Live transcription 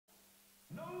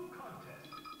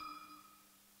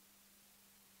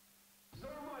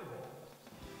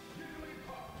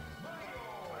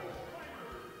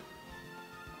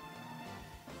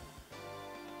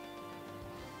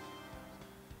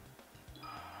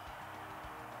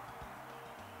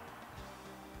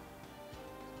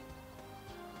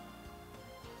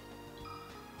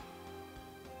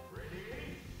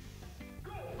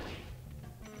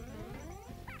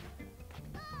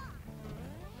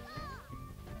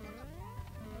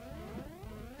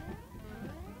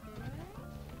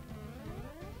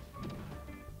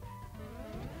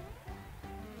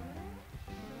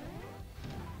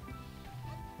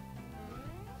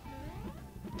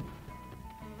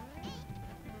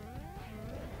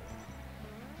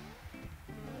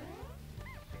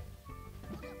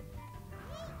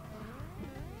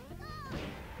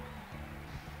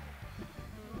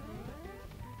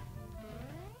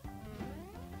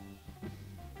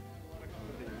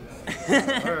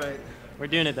Alright. We're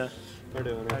doing it though. We're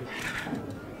doing it.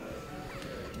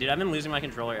 Dude, I've been losing my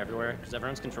controller everywhere because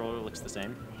everyone's controller looks the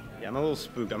same. Yeah, I'm a little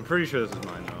spooked. I'm pretty sure this is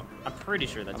mine though. I'm pretty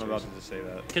sure that's I'm yours. about to just say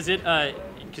that.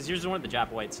 Because yours is one of the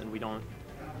Jap whites and we don't.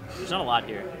 There's not a lot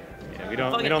here. Yeah, we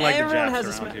don't like the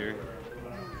Japs around here.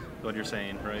 What you're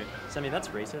saying, right? Semi, that's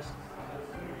racist.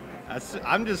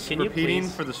 I'm just repeating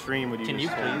for the stream what you Can you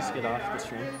please get off the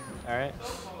stream? All right.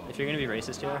 If you're gonna be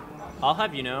racist here, I'll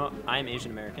have you know I am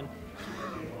Asian American.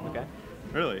 Okay.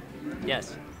 Really?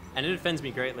 Yes. And it offends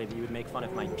me greatly that you would make fun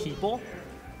of my people,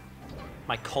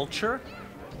 my culture,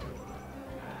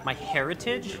 my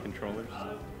heritage, controllers,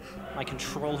 my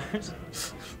controllers.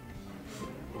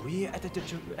 We at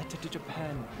the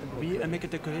Japan, we make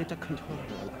it a greater controller.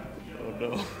 Oh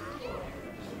no.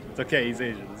 It's okay, he's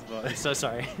Asian, it's fine. I'm so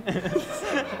sorry.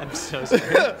 I'm so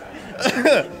sorry.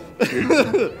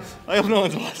 I hope no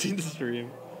one's watching the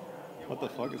stream. What the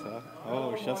fuck is that?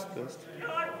 Oh, Chef's pissed.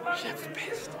 Chef's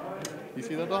pissed. You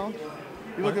see that, Dom?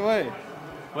 He looked away.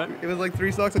 What? It was like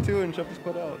 3 stocks to 2 and Chef was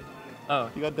put out. Oh.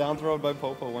 He got down throwed by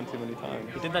Popo one too many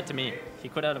times. He did that to me. He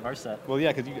quit out of our set. Well,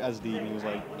 yeah, because you SD and he was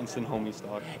like instant homie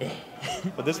stock.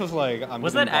 But this was like, I'm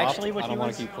was getting that bopped, actually what I he don't want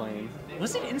was? to keep playing.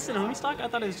 Was it instant homie stock? I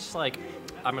thought it was just like,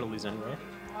 I'm going to lose anyway.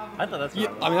 I thought that's what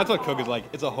Yeah, I mean, that's what Cook is like.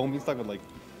 It's a homie stock with like,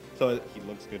 so he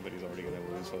looks good, but he's already going to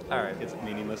lose. So like, Alright. it's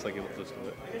meaningless, like, let's just do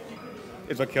it.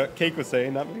 It's what Cake was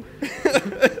saying, not me.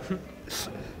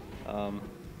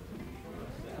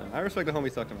 I respect the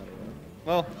homie stock no matter what.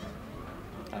 Well,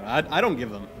 I don't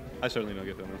give them. I certainly don't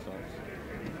give them homie stocks.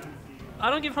 I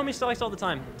don't give homie stocks all the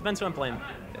time. Depends who I'm playing.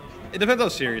 It depends how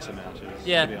serious the match is,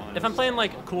 Yeah, to be honest. if I'm playing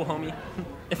like a cool homie,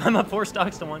 if I'm up 4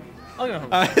 stocks to 1, I'll give a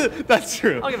homie. That's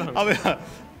true. I'll give a homie stock.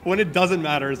 When it doesn't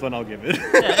matter is when I'll give it.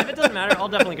 Yeah, if it doesn't matter, I'll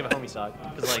definitely give a homie stock.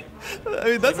 Because like,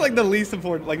 I mean, that's like the least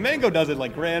important. Like Mango does it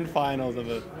like grand finals of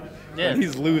it. yeah,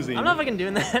 He's losing. I'm not fucking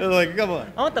doing that. They're like, come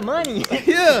on. I want the money.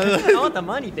 Yeah. I want the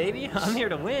money, baby. I'm here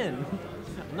to win.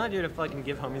 I'm not here to fucking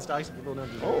give homie stocks to people who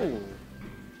don't deserve it.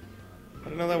 I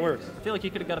didn't know that works. I feel like you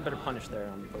could have got a better punish there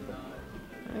on Popo.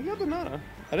 I got the mana.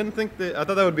 I didn't think that. I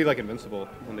thought that would be like invincible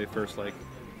when they first like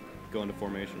go into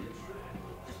formation.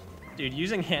 Dude,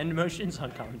 using hand motions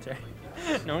on commentary.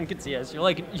 No one can see us. You're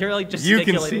like just You gesticulating.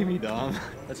 can see me, Dom.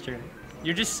 That's true.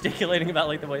 You're just gesticulating about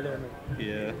like the way they're moving.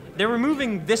 Yeah. They were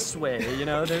moving this way, you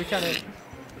know? They're kind of...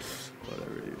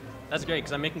 Whatever, dude. That's great,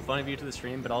 because I'm making fun of you to the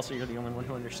stream, but also you're the only one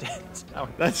who understands.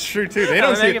 That's true, too. They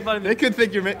don't see making fun of it. They could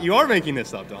think you are making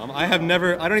this up, Dom. I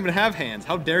don't even have hands.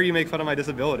 How dare you make fun of my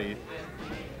disability?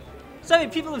 So, I mean,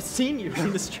 people have seen you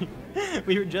on the stream.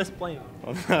 We were just playing.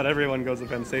 Well, not everyone goes to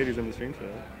Penn State who's in the stream show.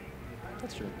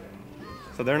 That's true.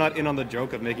 So they're not in on the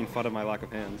joke of making fun of my lack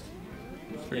of hands.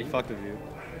 It's pretty fucked of you.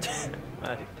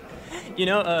 You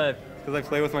know, Because I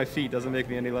play with my feet doesn't make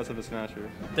me any less of a smasher.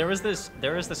 there was this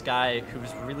guy who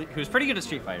was pretty good at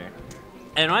Street Fighter.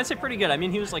 And when I say pretty good, I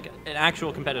mean he was like an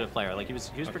actual competitive player. Like he was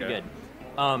pretty good.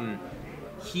 I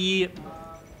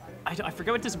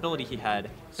forget what disability he had,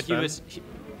 but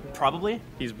probably.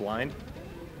 He's blind?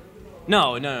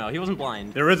 No, he wasn't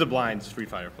blind. There is a blind Street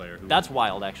Fighter player who That's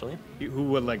wild, actually. who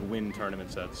would like win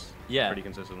tournament sets pretty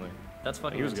consistently. That's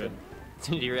fucking He was good.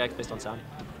 Did he react based on sound?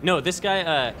 No, this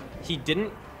guy,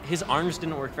 his arms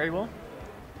didn't work very well,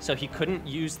 so he couldn't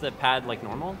use the pad like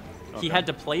normal. He had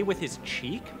to play with his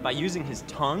cheek by using his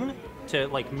tongue to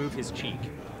like move his cheek.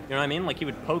 You know what I mean? Like he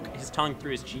would poke his tongue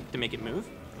through his cheek to make it move.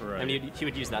 Right. And he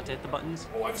would use that to hit the buttons.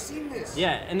 Oh, I've seen this.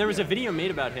 Yeah, and there was a video made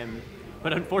about him,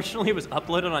 but unfortunately it was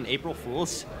uploaded on April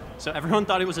Fool's, so everyone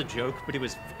thought it was a joke, but it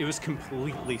was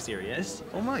completely serious.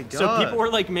 Oh my god. So people were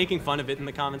like making fun of it in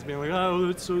the comments, being like, "Oh,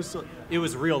 it's so." It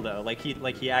was real though. Like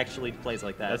he actually plays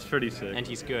like that. That's pretty sick. And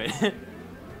he's good.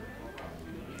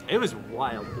 It was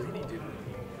wild.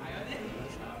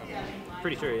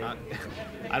 Pretty sure, yeah.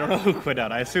 I don't know who quit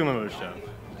out. I assume it was Chef.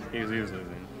 He was losing.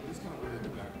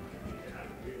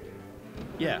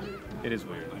 Yeah, it is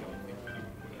weird.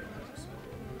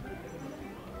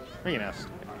 We can ask.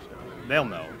 They'll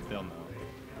know. They'll know.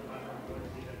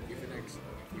 If the next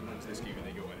he wins this game and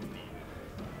they go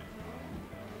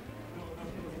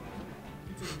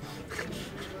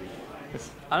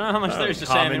I don't know how much there is to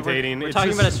say. I mean, commentating, we're it's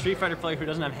talking just- about a Street Fighter player who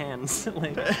doesn't have hands. Like,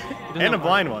 he doesn't And have a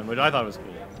blind arms. one, which I thought was cool.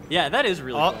 Yeah, that is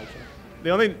really All- cool. actually. The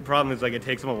only problem is like it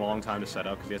takes him a long time to set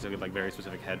up because he has to get like very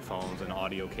specific headphones and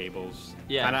audio cables.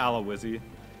 Yeah. Kind of a la Wizzy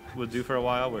would do for a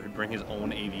while, where he'd bring his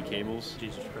own AV cables.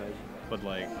 Jesus Christ. But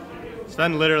like,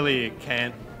 Sven literally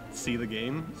can't see the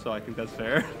game, so I think that's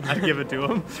fair. I'd give it to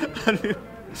him.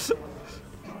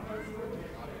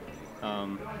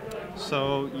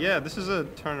 So yeah, this is a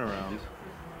turnaround.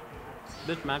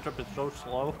 This matchup is so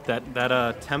slow.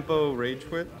 That tempo rage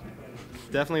quit,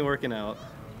 definitely working out.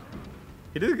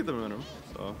 He did get the momentum,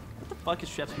 so. What the fuck is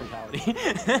Chef's mentality?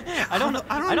 I don't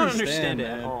understand it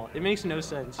at man. all. It makes no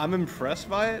sense. I'm impressed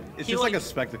by it. It's He, just like like- a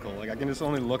spectacle. Like I can just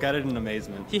only look at it in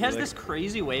amazement. He has Like, this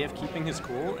crazy way of keeping his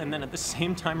cool and then at the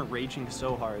same time raging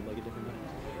so hard like a different man.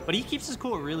 But he keeps his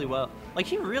cool really well. Like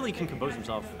he really can compose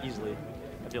himself easily.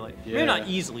 I feel like. Maybe not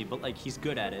Yeah. easily, but like he's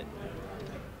good at it.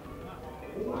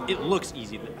 It looks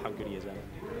easy how good he is at it.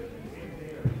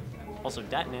 Also,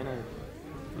 Dat Nano.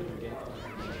 fucking game.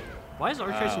 Why is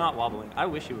Archtrace not wobbling? I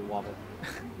wish he would wobble.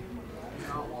 He's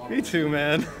not wobbling. Me too,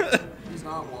 man. He's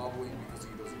not wobbling because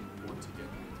he doesn't want to get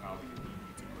the mentality of being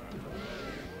too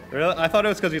bad. Really? I thought it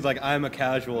was because he's like, I'm a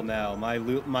casual now.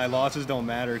 My losses don't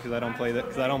matter because I don't play that.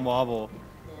 Because I don't wobble.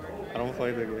 I don't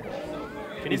play the game.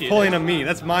 Can He's he do pulling this? a me.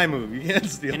 That's my move. You can't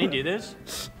steal. Can he it. do this?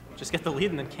 Just get the lead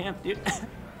and then camp, dude.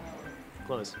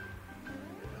 Close.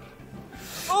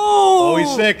 Oh!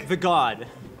 he's sick. The god.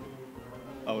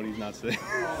 Oh, and he's not sick.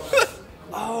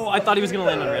 Oh, I thought he was gonna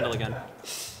land on Randall again.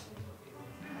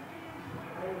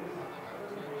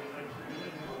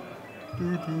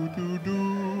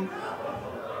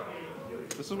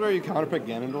 This is where you counterpick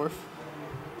Ganondorf.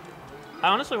 I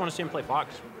honestly want to see him play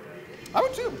Fox. I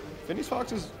would too. Phineas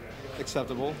Fox is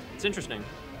acceptable. It's interesting.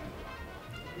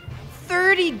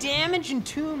 30 damage in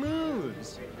 2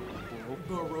 moves.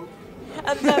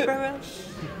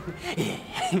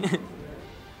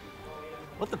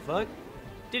 What the fuck?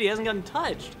 Dude, he hasn't gotten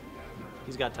touched.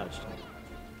 He's got touched.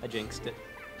 I jinxed it.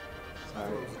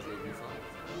 Sorry.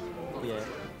 Yeah.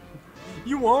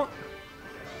 You won't.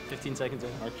 15 seconds in.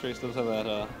 Archtrace does have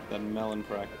that melon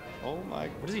crack. Oh my.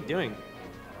 What is he doing?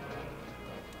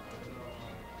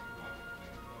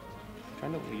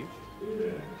 Trying to leave?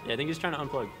 Yeah, I think he's trying to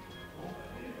unplug.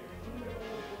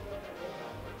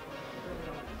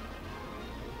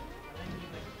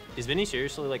 Is Vinny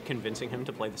seriously like convincing him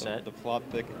to play the set? The plot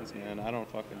thickens, man. I don't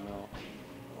fucking know.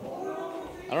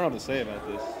 I don't know what to say about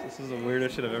this. This is the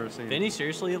weirdest shit I've ever seen. Vinny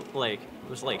seriously like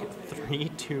was like 3,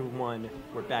 2, 1.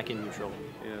 We're back in neutral.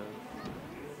 Yeah.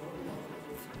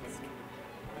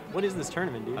 What is this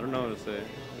tournament, dude? I don't know what to say.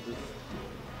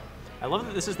 I love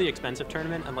that this is the expensive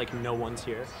tournament and like no one's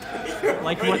here.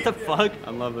 Like what the fuck?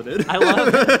 I'm loving it. I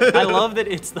love that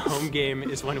it's the home game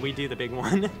is when we do the big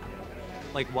one.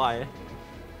 Like why?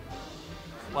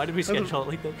 Why did we schedule it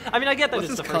like that? I mean, I get that Let's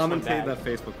it's just the first one commentate back. that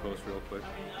Facebook post real quick.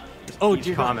 Oh, each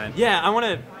dude, comment. Yeah, I want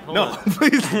to. No,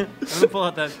 please. I'm gonna pull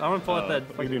out that. I want to pull out that.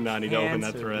 We do fucking not need to open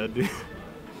that cancer. thread. dude.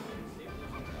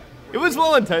 It was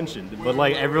well intentioned, but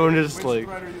like everyone just like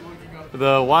Thread are you looking up?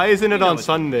 the why isn't it know on it's-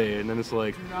 Sunday? And then it's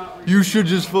like you should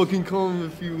just fucking come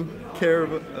if you care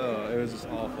about. Oh, it was just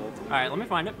awful. All right, let me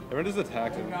find it. Everyone just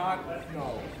attacked him.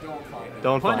 No, don't find it.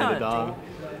 Don't Why find not? it, Dom.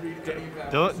 Read any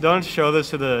of that. Don't show this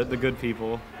to the good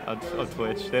people of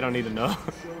Twitch. They don't need to know.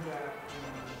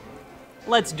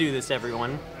 Let's do this,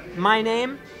 everyone. My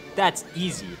name? That's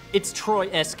easy. It's Troy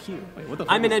SQ. what the fuck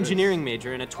I'm an is this? engineering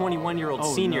major and a 21-year-old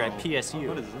Oh, senior no. at PSU.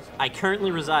 What is this? I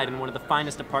currently reside in one of the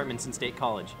finest apartments in State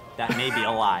College. That may be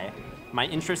a lie. My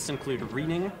interests include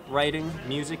reading, writing,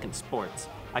 music, and sports.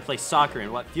 I play soccer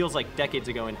in what feels like decades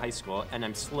ago in high school, and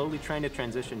I'm slowly trying to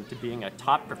transition to being a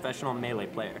top professional Melee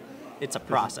player. It's a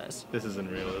process. This isn't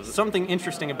real, is it? Something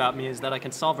interesting about me is that I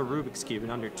can solve a Rubik's Cube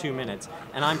in under 2 minutes,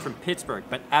 and I'm from Pittsburgh,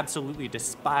 but absolutely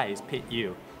despise Pitt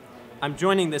U. I'm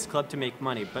joining this club to make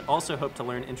money, but also hope to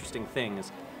learn interesting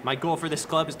things. My goal for this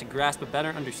club is to grasp a better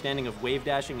understanding of wave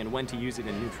dashing and when to use it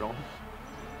in neutral.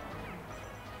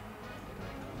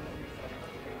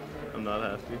 I'm not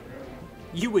happy.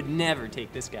 You would never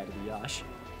take this guy to be Yosh.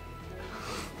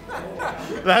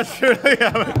 That's really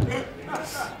how it.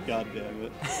 God damn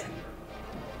it.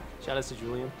 Shout out to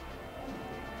Julian.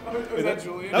 Was that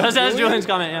Julian? That was That's Julian? Julian's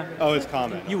comment, yeah. Oh, it's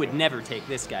comment. You would never take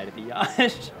this guy to the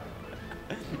yacht.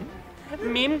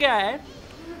 Meme guy.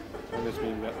 I miss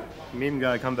meme guy. Meme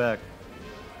guy, come back.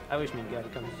 I wish meme guy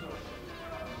would come.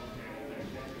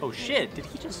 Oh shit, did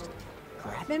he just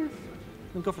grab him?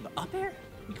 And go for the up air?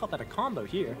 We call that a combo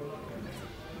here.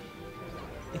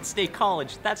 In State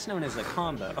College, that's known as a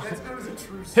combo. That's known as a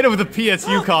true Hit him with a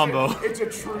PSU combo. It's a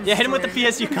true Yeah, hit him with the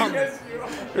straight- PSU combo.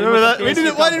 Remember that? With the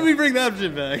PSU Why combo. did we bring that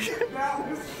shit back? That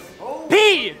was so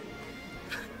P!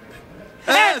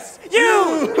 S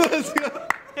U! Let's go.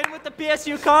 Hit him with the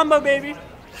PSU combo, baby.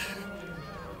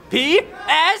 P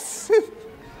S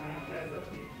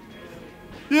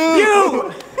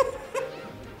U.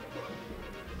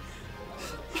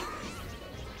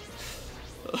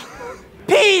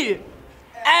 P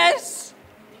S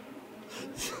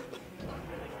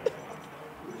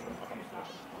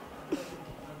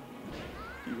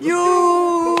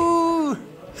U.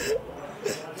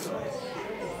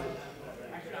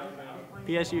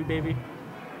 PSU, baby.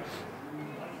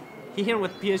 He hit him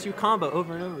with PSU combo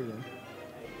over and over again.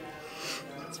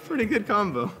 It's a pretty good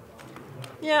combo.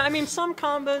 Yeah, I mean, some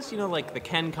combos, you know, like the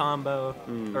Ken combo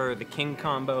or the King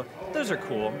combo, those are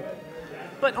cool.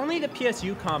 But only the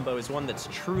PSU combo is one that's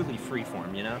truly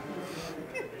freeform, you know?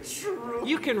 true.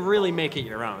 You can really make it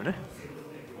your own.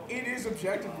 It is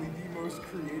objectively the most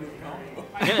creative combo.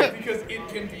 Yeah. Because it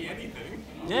can be anything.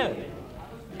 Yeah.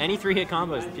 Any 3-hit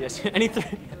combo is the PSU.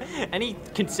 Any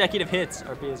consecutive hits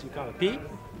are PSU combo. P?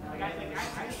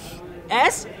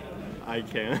 S? I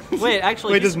can't. Wait,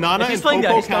 actually, Wait, he's- does Nana if he's and playing that,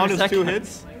 Popo he's playing count a as 2 second.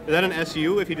 hits? Is that an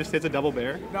SU if he just hits a double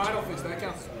bear? No, I don't think so. That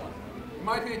counts as one. In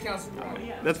my opinion, it counts as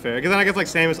one. That's fair. Because then I guess like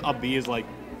Samus up B is like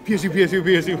PSU, PSU,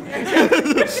 PSU.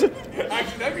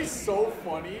 Actually, that'd be so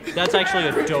funny. That's actually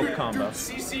a dope combo. Dude,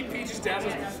 CC Peach's dad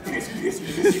was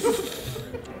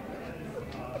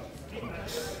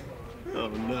Oh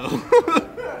no.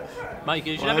 Mike,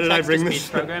 you should Why have a did I bring text-to-speech this?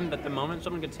 program that the moment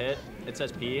someone gets hit, it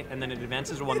says P, and then it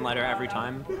advances one letter every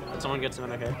time that someone gets an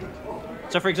okay.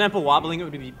 So, for example, wobbling, it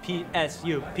would be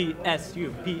PSU,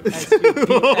 PSU,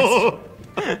 PSU,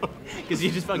 PSU. Because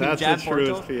you just fucking That's jab the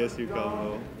portal. truest PSU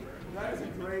combo. That is a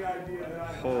great idea that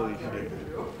I Holy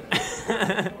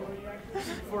shit.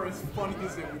 for as funny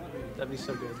as it would be. That'd be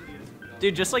so good.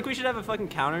 Dude, just like we should have a fucking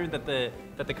counter that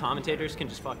the commentators can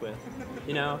just fuck with.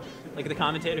 You know? Like the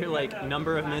commentator, like,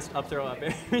 number of missed up throw up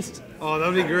airs. Oh,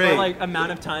 that'd be Or great. like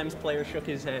amount of times player shook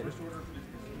his head.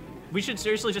 We should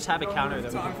seriously just have a counter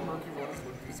that we Time for Murky One is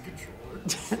with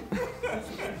his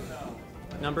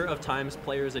controller. number of times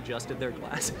players adjusted their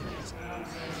glasses.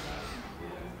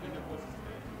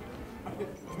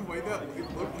 The way that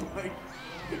it looked like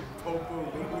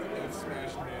Popo literally F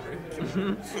smashed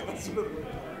man. That's what it looked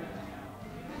like.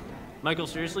 Michael,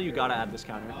 seriously, you gotta add this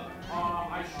counter.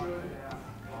 I should.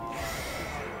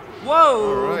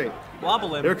 Whoa! All right.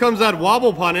 Wobble him. There comes that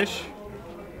wobble punish.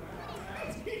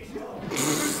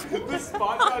 The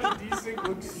spot dodge desync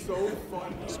looks so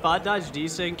funny. Spot dodge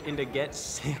desync into get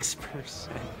 6%.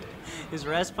 His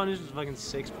rest punish was fucking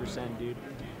 6%, dude.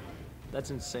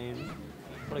 That's insane.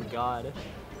 What a god.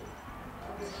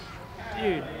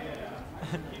 Dude.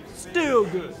 Still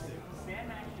good.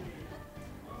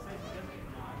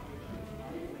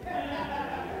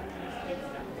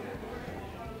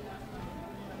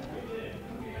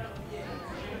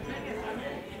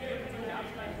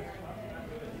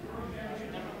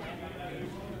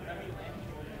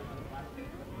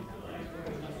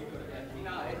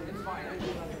 No, it's fine.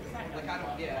 Like, I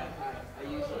don't, yeah, I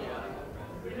usually,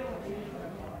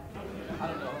 I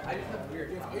don't know. I just have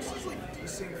weird If this is like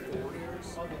desync forward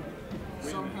airs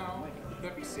somehow,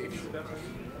 that'd be safe.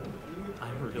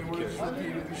 I'm And real we're curious. just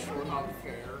repeatedly short hop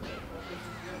fair.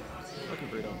 Fucking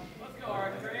brutal.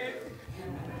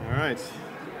 All right.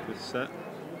 This set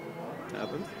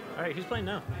happened. Alright, who's playing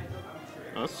now?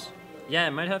 Us? Yeah,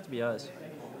 it might have to be us.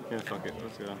 Yeah, fuck it.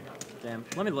 Let's go. Damn.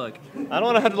 Let me look. I don't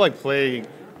want to have to like play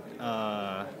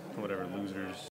whatever losers.